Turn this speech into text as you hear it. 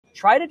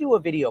try to do a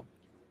video,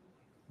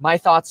 my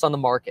thoughts on the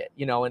market,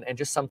 you know, and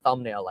just some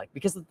thumbnail, like,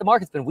 because the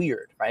market's been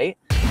weird, right?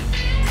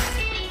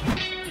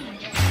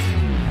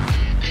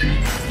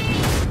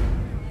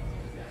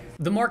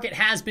 The market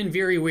has been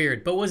very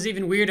weird, but what's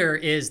even weirder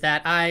is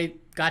that I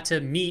got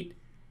to meet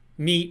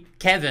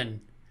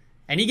Kevin,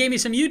 and he gave me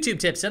some YouTube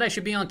tips, said I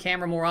should be on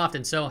camera more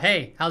often. So,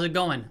 hey, how's it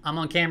going? I'm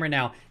on camera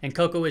now, and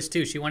Coco is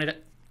too. She wanted to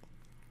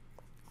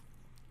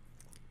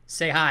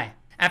say hi.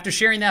 After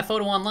sharing that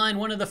photo online,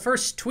 one of the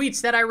first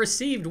tweets that I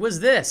received was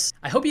this: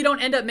 I hope you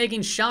don't end up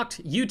making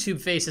shocked YouTube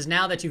faces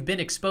now that you've been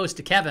exposed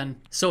to Kevin.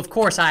 So of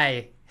course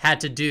I had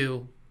to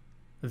do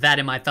that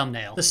in my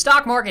thumbnail. The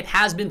stock market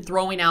has been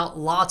throwing out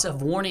lots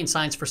of warning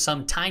signs for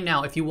some time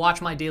now. If you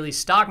watch my daily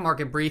stock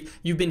market brief,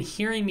 you've been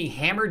hearing me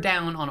hammer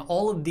down on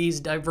all of these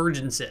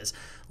divergences.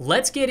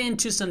 Let's get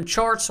into some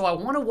charts. So I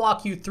want to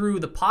walk you through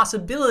the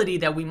possibility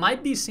that we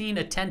might be seeing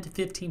a 10 to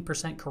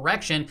 15%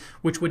 correction,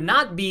 which would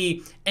not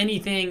be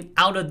anything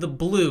out of the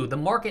blue. The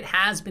market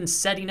has been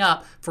setting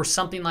up for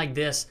something like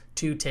this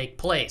to take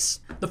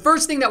place. The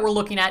first thing that we're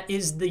looking at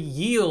is the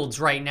yields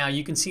right now.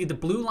 You can see the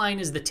blue line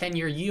is the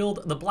 10-year yield.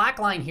 The black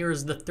line here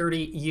is the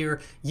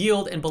 30-year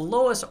yield. And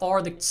below us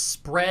are the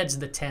spreads,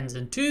 the 10s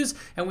and 2s.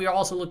 And we are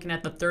also looking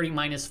at the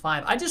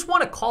 30-5. I just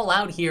want to call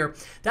out here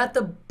that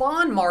the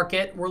bond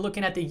market, we're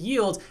looking at the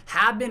yields,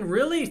 have been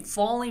really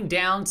falling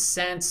down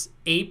since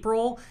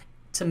April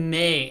to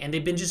May, and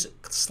they've been just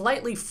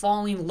slightly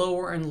falling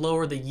lower and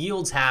lower, the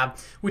yields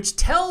have, which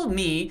tell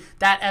me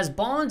that as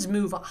bonds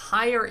move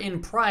higher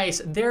in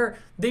price,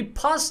 they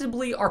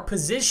possibly are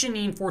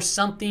positioning for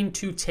something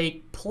to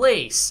take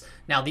place.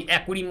 Now, the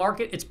equity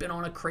market, it's been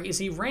on a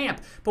crazy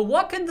ramp, but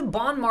what could the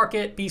bond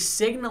market be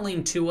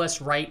signaling to us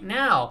right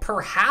now?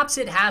 Perhaps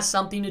it has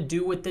something to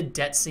do with the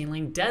debt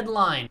ceiling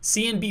deadline.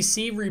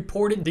 CNBC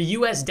reported the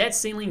US debt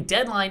ceiling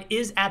deadline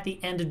is at the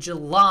end of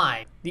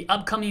July. The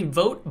upcoming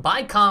vote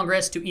by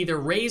Congress to either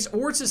raise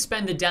or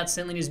suspend the debt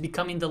ceiling is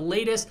becoming the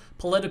latest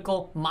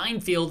political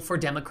minefield for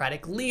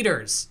Democratic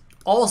leaders.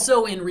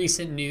 Also in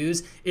recent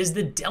news is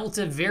the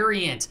Delta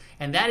variant,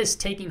 and that is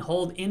taking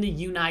hold in the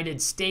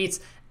United States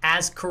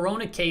as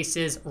corona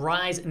cases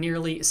rise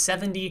nearly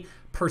 70%.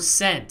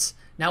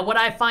 Now, what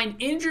I find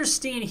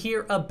interesting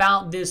here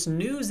about this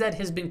news that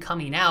has been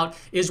coming out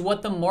is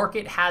what the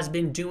market has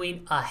been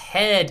doing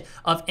ahead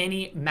of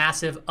any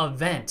massive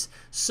event.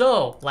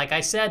 So, like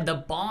I said,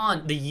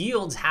 the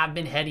yields have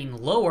been heading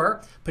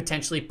lower,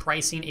 potentially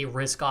pricing a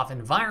risk-off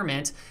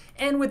environment.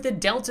 And with the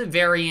Delta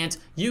variant,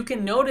 you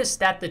can notice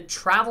that the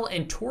travel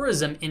and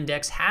tourism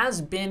index has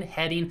been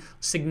heading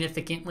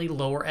significantly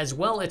lower as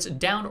well. It's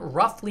down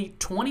roughly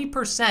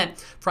 20%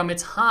 from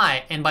its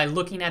high. And by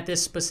looking at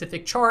this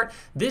specific chart,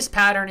 this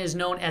pattern is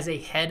known as a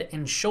head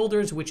and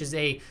shoulders, which is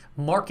a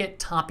market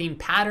topping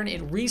pattern.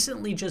 It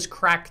recently just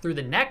cracked through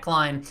the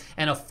neckline,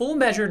 and a full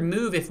measured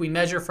move, if we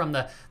measure from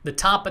the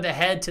top of the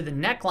head to the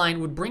neckline,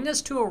 would bring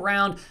us to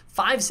around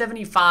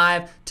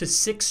 575 to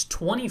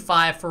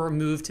 625 for a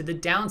move to the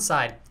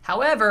downside.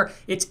 However,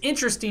 it's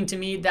interesting to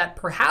me that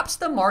perhaps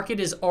the market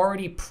is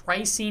already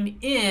pricing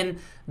in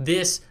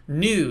this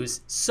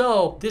news.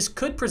 So this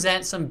could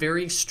present some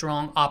very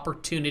strong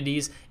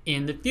opportunities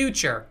in the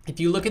future. If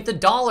you look at the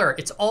dollar,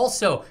 it's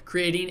also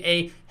creating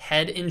a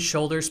head and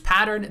shoulders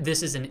pattern.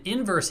 This is an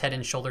inverse head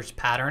and shoulders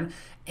pattern.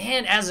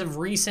 And as of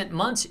recent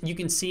months, you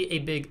can see a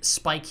big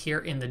spike here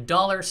in the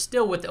dollar,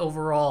 still with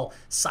overall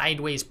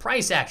sideways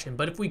price action.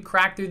 But if we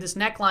crack through this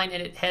neckline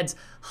and it heads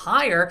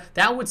higher,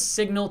 that would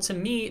signal to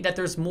me that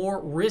there's more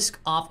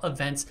risk-off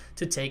events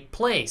to take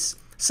place.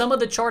 Some of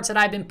the charts that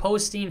I've been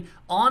posting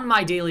on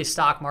my daily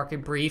stock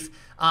market brief,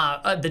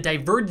 the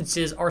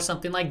divergences are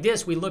something like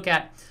this. We look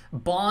at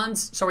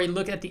bonds, so we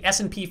look at the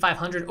S&P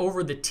 500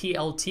 over the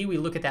TLT. We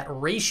look at that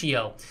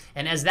ratio.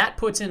 And as that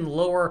puts in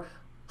lower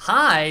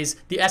highs,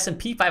 the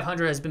S&P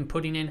 500 has been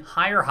putting in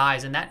higher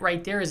highs, and that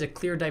right there is a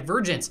clear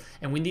divergence.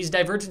 And when these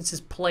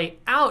divergences play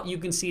out, you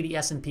can see the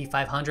S&P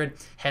 500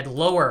 head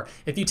lower.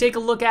 If you take a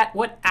look at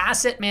what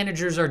asset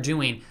managers are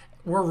doing,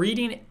 we're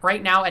reading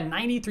right now at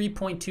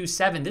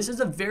 93.27. This is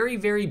a very,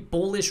 very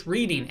bullish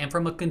reading. And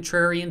from a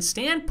contrarian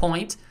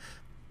standpoint,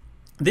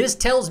 this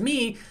tells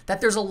me that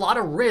there's a lot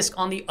of risk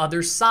on the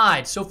other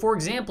side. So for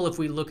example, if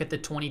we look at the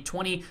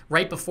 2020,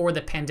 right before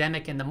the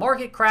pandemic and the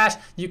market crash,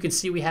 you can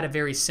see we had a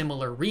very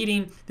similar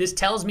reading. This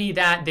tells me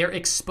that they're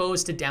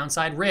exposed to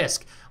downside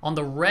risk. On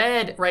the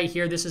red right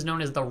here, this is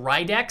known as the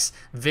Ridex.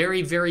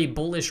 Very, very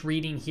bullish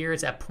reading here.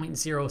 It's at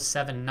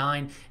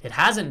 0.079. It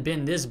hasn't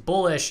been this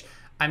bullish.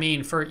 I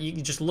mean,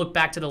 you just look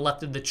back to the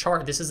left of the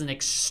chart, this is an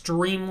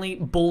extremely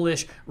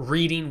bullish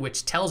reading,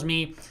 which tells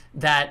me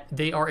that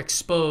they are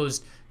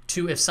exposed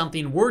to, if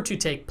something were to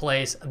take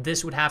place,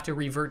 this would have to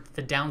revert to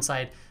the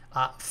downside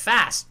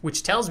fast,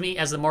 which tells me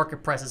as the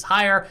market presses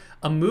higher,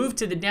 a move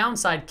to the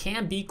downside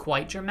can be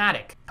quite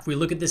dramatic. If we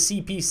look at the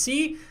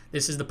CPC,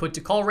 this is the put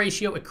to call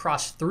ratio. It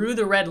crossed through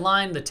the red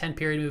line, the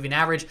 10-period moving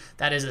average.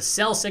 That is a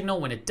sell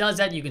signal. When it does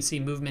that, you can see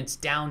movements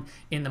down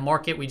in the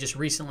market. We just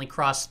recently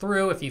crossed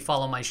through. If you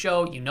follow my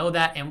show, you know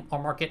that, and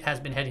our market has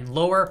been heading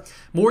lower.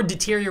 More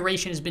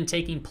deterioration has been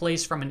taking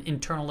place from an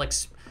internal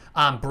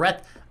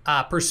breadth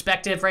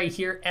perspective right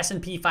here.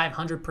 S&P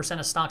 500%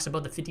 of stocks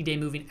above the 50-day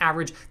moving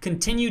average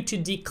continue to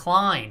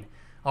decline.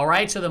 All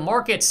right, so the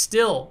market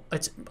still,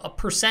 it's a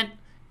percent,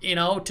 to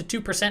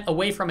 2%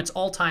 away from its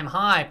all-time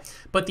high,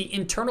 but the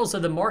internals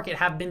of the market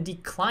have been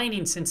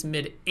declining since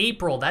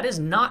mid-April. That is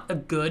not a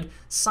good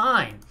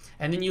sign.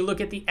 And then you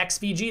look at the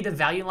XVG, the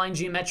Value Line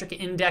Geometric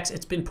Index.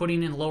 It's been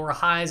putting in lower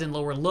highs and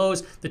lower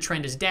lows. The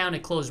trend is down.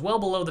 It closed well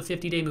below the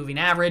 50-day moving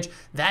average.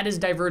 That is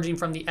diverging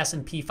from the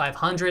S&P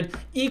 500.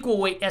 Equal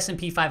weight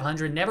S&P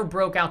 500 never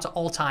broke out to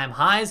all-time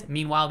highs.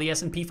 Meanwhile, the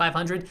S&P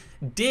 500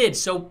 did.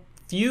 So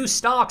few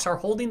stocks are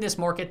holding this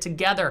market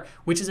together,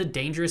 which is a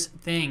dangerous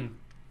thing.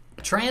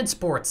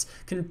 Transports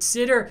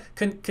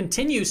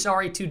continue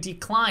to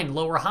decline.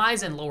 Lower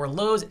highs and lower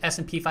lows.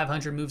 S&P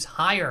 500 moves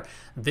higher.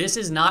 This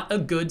is not a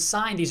good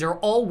sign. These are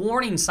all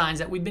warning signs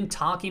that we've been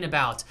talking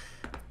about.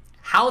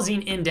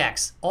 Housing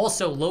index,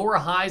 also lower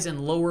highs and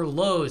lower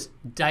lows,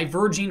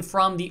 diverging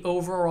from the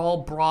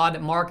overall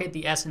broad market,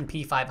 the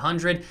S&P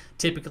 500.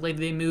 Typically,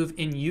 they move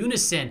in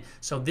unison.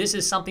 So this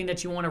is something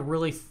that you want to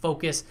really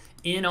focus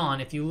in on.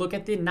 If you look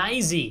at the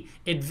NYSE,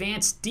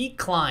 advanced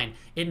decline,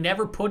 it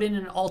never put in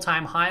an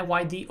all-time high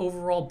while the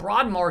overall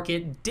broad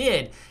market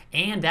did.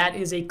 And that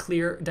is a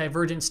clear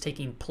divergence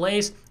taking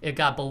place. It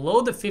got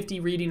below the 50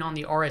 reading on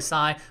the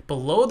RSI,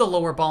 below the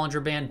lower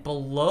Bollinger Band,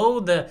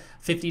 below the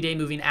 50-day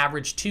moving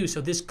average too.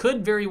 So this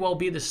could very well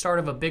be the start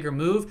of a bigger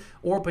move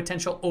or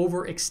potential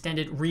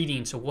overextended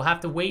reading. So we'll have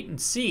to wait and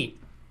see.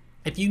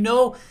 If you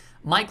know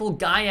Michael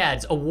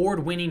Gayad's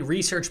award-winning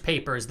research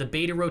papers, The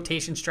Beta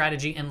Rotation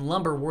Strategy and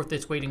Lumber Worth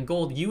Its Weight in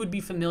Gold, you would be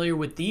familiar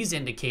with these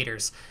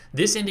indicators.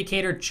 This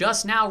indicator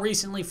just now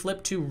recently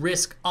flipped to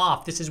risk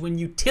off. This is when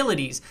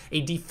utilities, a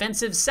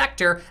defensive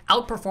sector,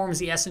 outperforms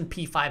the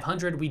S&P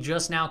 500. We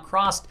just now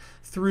crossed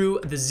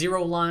through the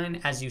zero line,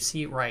 as you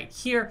see right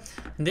here.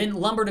 And then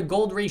lumber to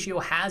gold ratio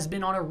has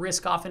been on a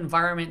risk-off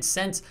environment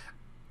since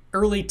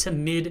early to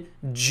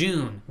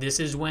mid-June. This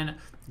is when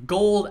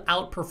gold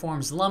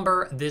outperforms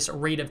lumber. This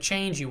rate of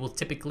change, you will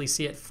typically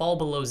see it fall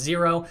below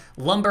zero.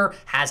 Lumber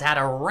has had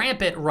a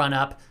rampant run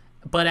up,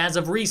 but as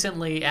of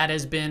recently, it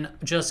has been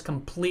just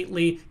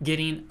completely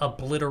getting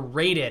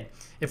obliterated.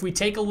 If we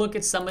take a look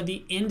at some of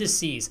the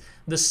indices,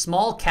 the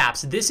small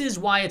caps, this is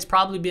why it's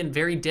probably been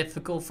very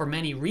difficult for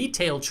many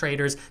retail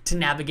traders to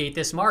navigate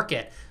this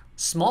market.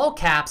 Small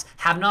caps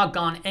have not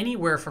gone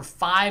anywhere for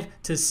 5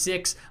 to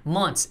 6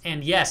 months.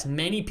 And yes,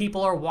 many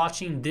people are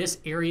watching this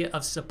area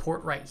of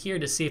support right here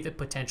to see if it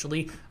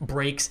potentially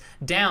breaks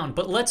down.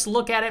 But let's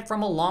look at it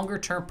from a longer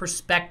term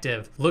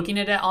perspective. Looking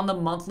at it on the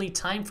monthly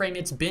time frame,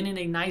 it's been in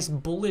a nice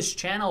bullish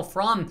channel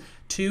from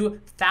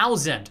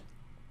 2000.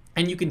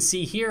 And you can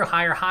see here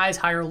higher highs,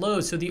 higher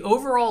lows. So the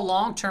overall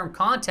long-term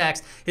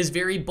context is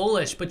very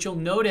bullish, but you'll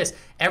notice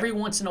every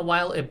once in a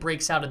while it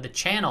breaks out of the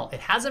channel.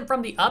 It hasn't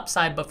from the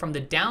upside, but from the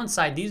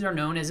downside. These are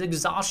known as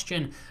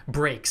exhaustion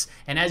breaks.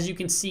 And as you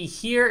can see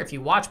here, if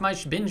you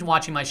binge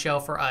watching my show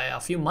for a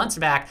few months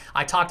back,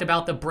 I talked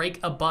about the break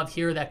above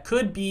here that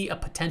could be a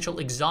potential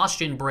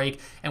exhaustion break.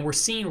 And we're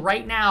seeing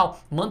right now,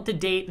 month to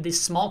date, the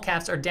small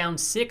caps are down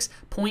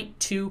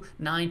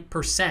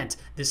 6.29%.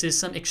 This is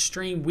some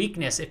extreme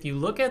weakness. If you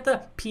look at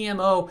the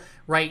PMO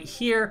right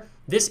here,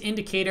 this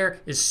indicator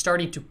is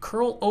starting to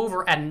curl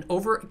over at an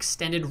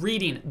overextended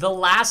reading. The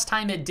last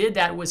time it did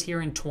that was here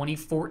in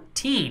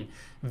 2014.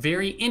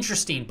 Very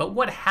interesting. But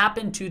what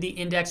happened to the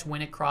index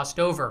when it crossed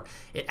over?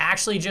 It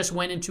actually just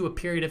went into a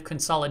period of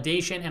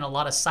consolidation and a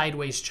lot of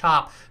sideways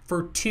chop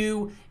for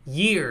 2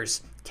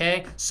 years.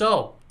 Okay,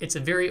 so it's a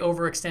very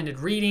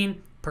overextended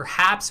reading.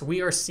 Perhaps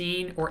we are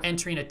seeing or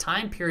entering a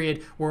time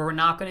period where we're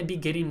not going to be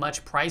getting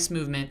much price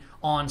movement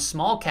on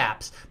small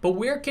caps. But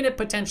where can it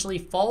potentially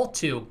fall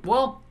to?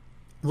 Well,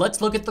 let's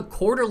look at the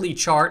quarterly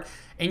chart.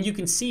 And you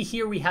can see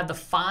here we have the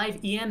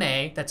 5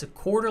 EMA. That's a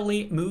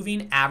quarterly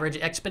moving average,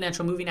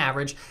 exponential moving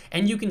average.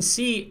 And you can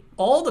see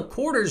all the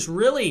quarters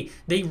really,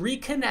 they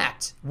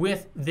reconnect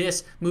with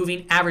this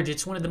moving average.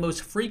 It's one of the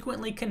most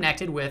frequently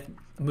connected with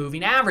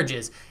moving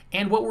averages.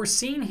 And what we're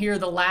seeing here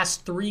the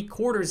last 3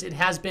 quarters, it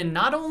has been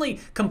not only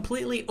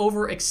completely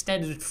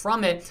overextended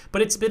from it,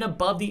 but it's been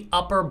above the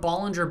upper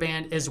Bollinger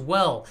Band as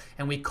well.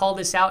 And we call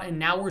this out, and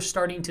now we're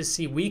starting to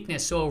see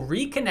weakness. So a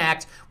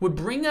reconnect would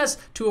bring us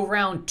to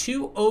around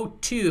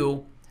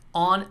 202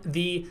 on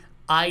the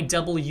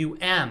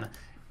IWM.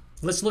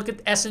 Let's look at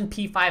the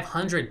S&P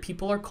 500.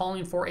 People are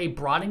calling for a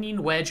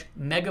broadening wedge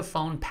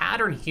megaphone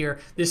pattern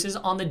here. This is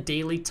on the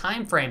daily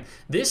time frame.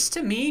 This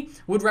to me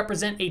would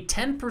represent a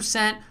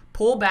 10%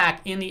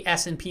 pullback in the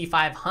S&P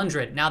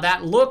 500. Now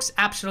that looks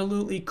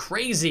absolutely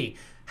crazy.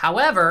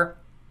 However,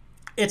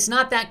 It's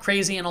not that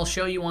crazy, and I'll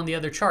show you on the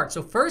other chart.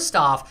 So first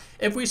off,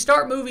 if we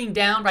start moving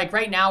down, like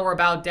right now we're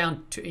about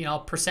down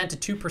to, percent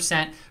to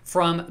 2%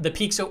 from the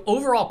peak. So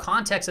overall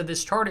context of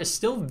this chart is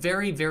still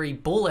very, very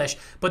bullish,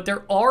 but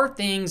there are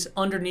things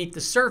underneath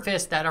the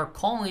surface that are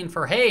calling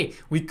for, hey,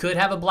 we could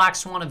have a black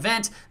swan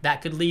event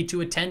that could lead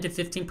to a 10 to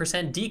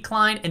 15%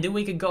 decline, and then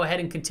we could go ahead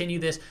and continue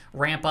this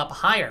ramp up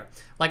higher.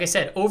 Like I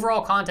said,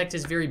 overall context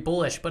is very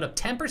bullish, but a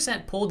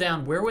 10% pull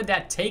down, where would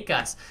that take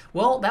us?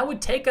 Well, that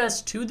would take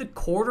us to the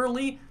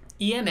quarterly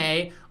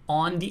EMA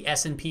on the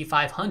S&P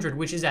 500,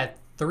 which is at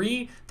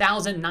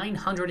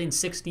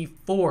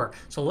 3,964.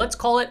 So let's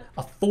call it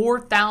a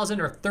 4,000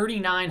 or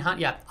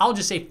 3,900. Yeah, I'll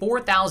just say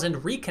 4,000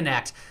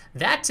 reconnect.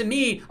 That to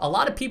me, a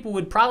lot of people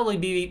would probably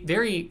be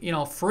very,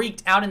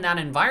 freaked out in that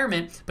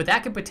environment, but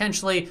that could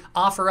potentially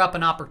offer up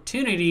an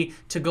opportunity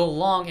to go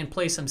long and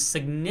play some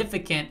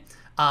significant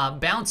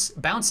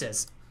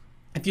bounces.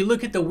 If you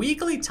look at the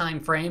weekly time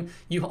frame,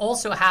 you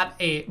also have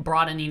a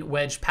broadening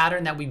wedge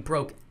pattern that we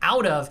broke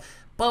out of.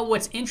 But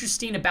what's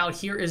interesting about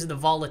here is the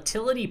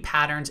volatility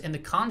patterns and the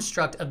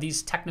construct of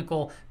these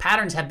technical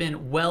patterns have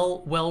been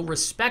well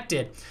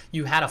respected.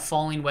 You had a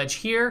falling wedge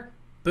here,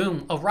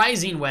 boom, a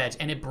rising wedge,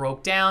 and it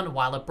broke down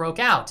while it broke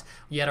out.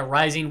 You had a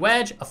rising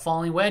wedge, a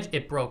falling wedge,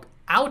 it broke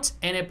out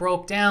and it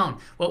broke down.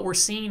 What we're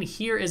seeing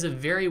here is a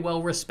very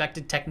well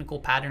respected technical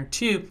pattern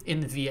too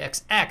in the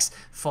VXX,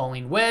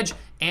 falling wedge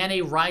and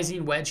a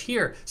rising wedge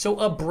here. So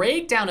a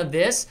breakdown of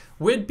this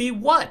would be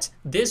what?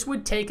 This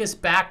would take us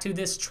back to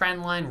this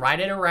trend line right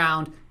at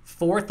around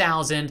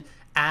 4,000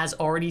 as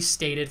already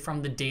stated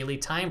from the daily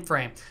time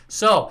frame.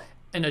 So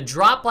in a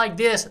drop like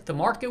this, the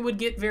market would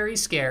get very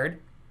scared.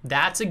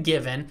 That's a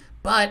given.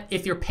 But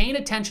if you're paying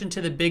attention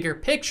to the bigger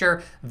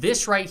picture,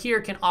 this right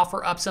here can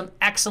offer up some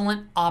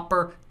excellent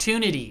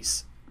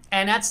opportunities.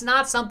 And that's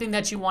not something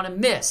that you want to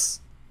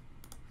miss.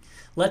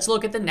 Let's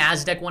look at the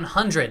NASDAQ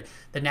 100.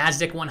 The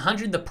NASDAQ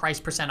 100, the price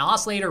percent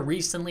oscillator,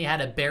 recently had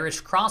a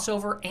bearish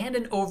crossover and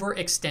an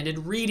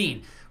overextended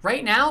reading.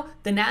 Right now,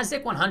 the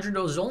NASDAQ 100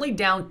 was only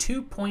down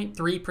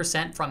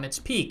 2.3% from its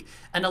peak.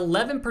 An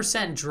 11%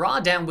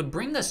 drawdown would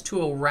bring us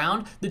to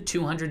around the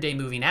 200-day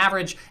moving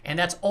average, and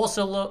that's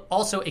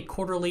also a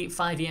quarterly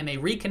 5 EMA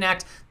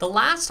reconnect. The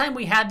last time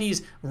we had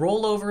these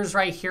rollovers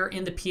right here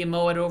in the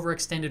PMO at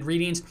overextended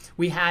readings,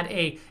 we had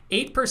a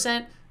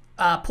 8%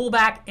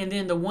 pullback, and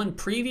then the one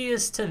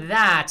previous to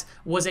that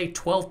was a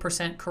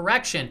 12%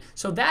 correction.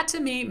 So that to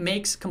me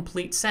makes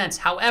complete sense.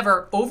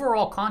 However,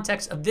 overall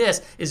context of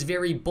this is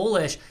very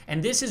bullish,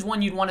 and this is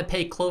one you'd want to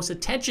pay close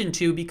attention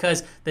to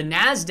because the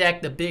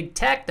NASDAQ, the big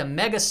tech, the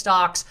mega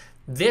stocks,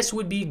 this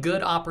would be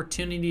good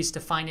opportunities to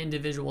find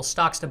individual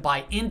stocks to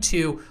buy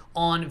into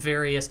on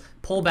various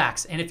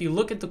pullbacks. And if you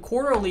look at the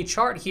quarterly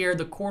chart here,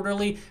 the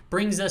quarterly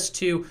brings us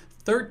to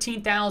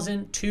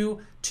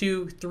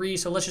 13,223.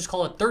 So let's just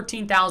call it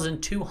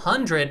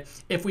 13,200.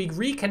 If we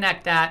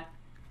reconnect that,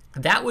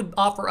 that would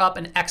offer up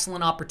an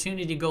excellent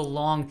opportunity to go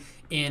long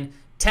in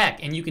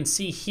tech. And you can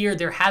see here,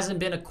 there hasn't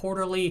been a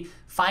quarterly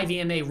 5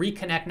 EMA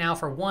reconnect now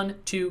for 1,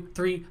 2,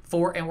 3,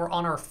 4, and we're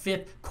on our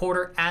 5th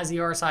quarter as the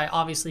RSI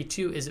obviously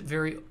too is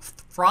very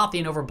frothy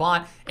and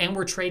overbought, and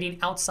we're trading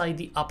outside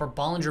the upper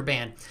Bollinger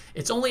Band.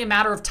 It's only a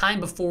matter of time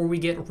before we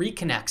get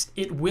reconnects.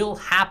 It will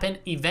happen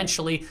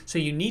eventually, so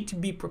you need to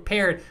be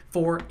prepared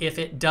for if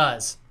it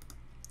does.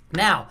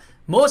 Now,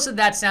 most of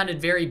that sounded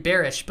very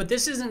bearish, but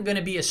this isn't going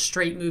to be a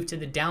straight move to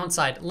the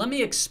downside. Let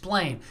me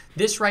explain.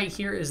 This right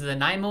here is the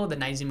NYMO, the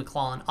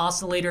Nysee-McLaurin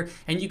oscillator,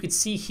 and you can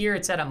see here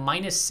it's at a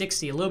minus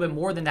 60, a little bit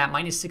more than that,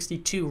 minus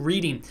 62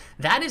 reading.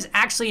 That is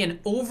actually an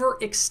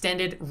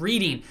overextended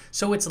reading,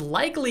 so it's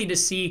likely to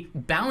see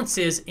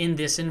bounces in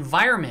this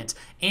environment.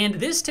 And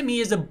this to me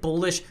is a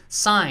bullish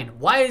sign.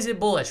 Why is it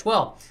bullish?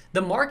 Well,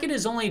 the market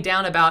is only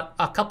down about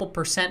a couple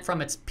percent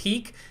from its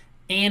peak,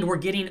 and we're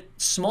getting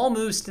small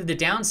moves to the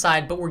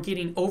downside, but we're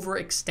getting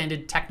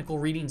overextended technical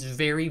readings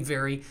very,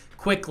 very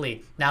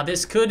quickly. Now,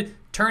 this could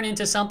turn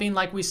into something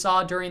like we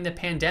saw during the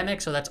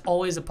pandemic, so that's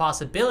always a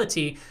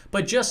possibility,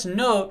 but just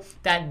note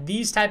that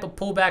these type of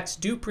pullbacks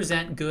do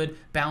present good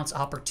bounce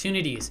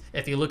opportunities.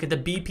 If you look at the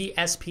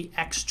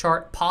BP-SPX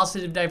chart,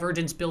 positive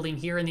divergence building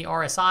here in the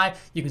RSI,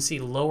 you can see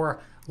lower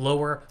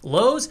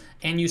lows,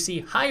 and you see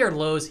higher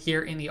lows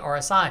here in the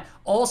RSI,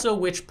 also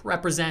which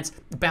represents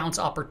bounce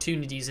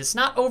opportunities. It's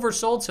not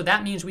oversold, so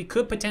that means we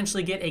could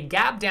potentially get a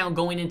gap down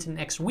going into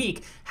next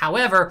week.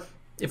 However,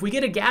 if we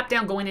get a gap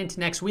down going into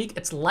next week,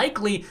 it's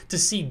likely to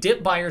see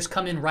dip buyers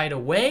come in right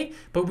away,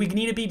 but we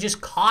need to be just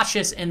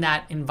cautious in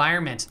that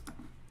environment.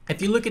 If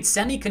you look at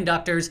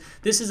semiconductors,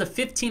 this is a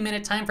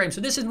 15-minute time frame,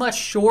 so this is much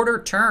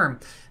shorter term.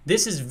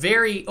 This is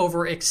very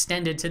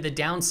overextended to the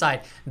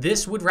downside.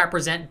 This would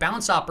represent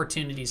bounce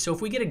opportunities. So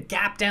if we get a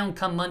gap down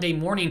come Monday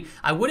morning,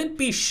 I wouldn't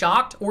be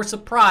shocked or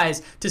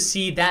surprised to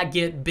see that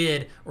get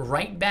bid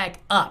right back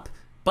up.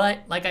 But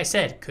like I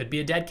said, could be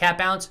a dead cat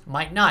bounce,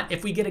 might not.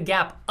 If we get a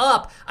gap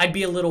up, I'd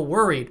be a little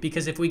worried,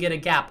 because if we get a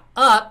gap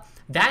up,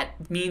 that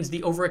means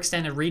the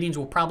overextended readings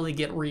will probably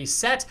get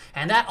reset,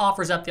 and that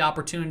offers up the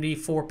opportunity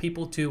for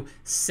people to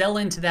sell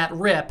into that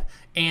rip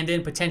and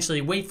then potentially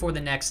wait for the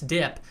next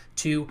dip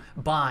to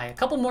buy. A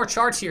couple more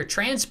charts here.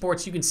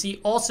 Transports, you can see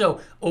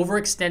also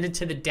overextended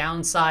to the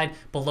downside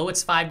below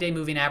its 5-day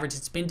moving average.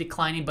 It's been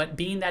declining, but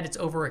being that it's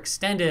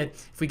overextended,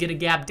 if we get a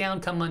gap down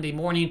come Monday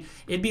morning,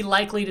 it'd be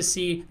likely to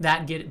see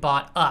that get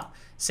bought up.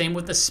 Same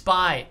with the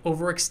SPY,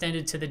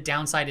 overextended to the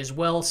downside as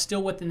well,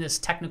 still within this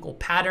technical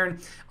pattern,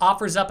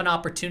 offers up an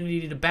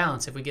opportunity to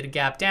bounce. If we get a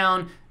gap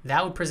down,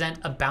 that would present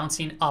a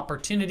bouncing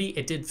opportunity.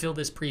 It did fill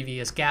this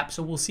previous gap,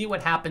 so we'll see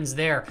what happens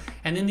there.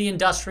 And then the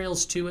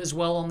industrials too as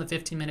well on the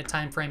 15-minute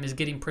time frame is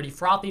getting pretty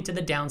frothy to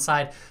the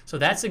downside. So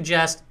that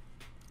suggests,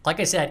 like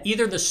I said,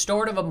 either the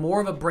start of more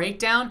of a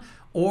breakdown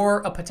or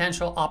a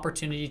potential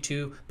opportunity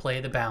to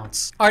play the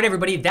bounce. All right,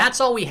 everybody,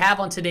 that's all we have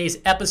on today's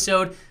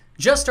episode.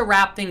 Just to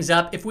wrap things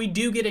up, if we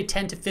do get a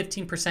 10 to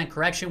 15%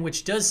 correction,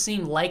 which does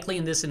seem likely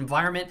in this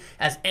environment,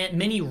 as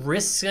many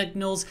risk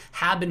signals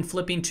have been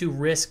flipping to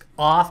risk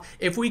off,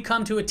 if we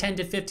come to a 10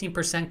 to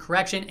 15%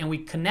 correction and we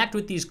connect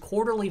with these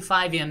quarterly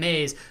 5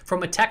 EMAs,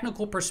 from a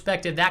technical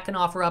perspective, that can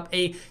offer up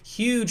a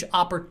huge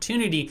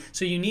opportunity.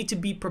 So you need to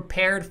be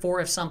prepared for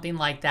if something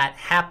like that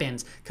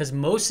happens, because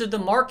most of the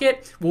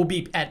market will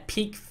be at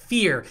peak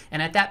fear.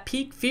 And at that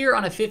peak fear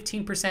on a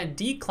 15%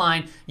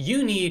 decline,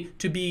 you need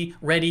to be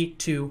ready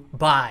to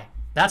buy.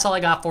 That's all I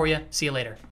got for you. See you later.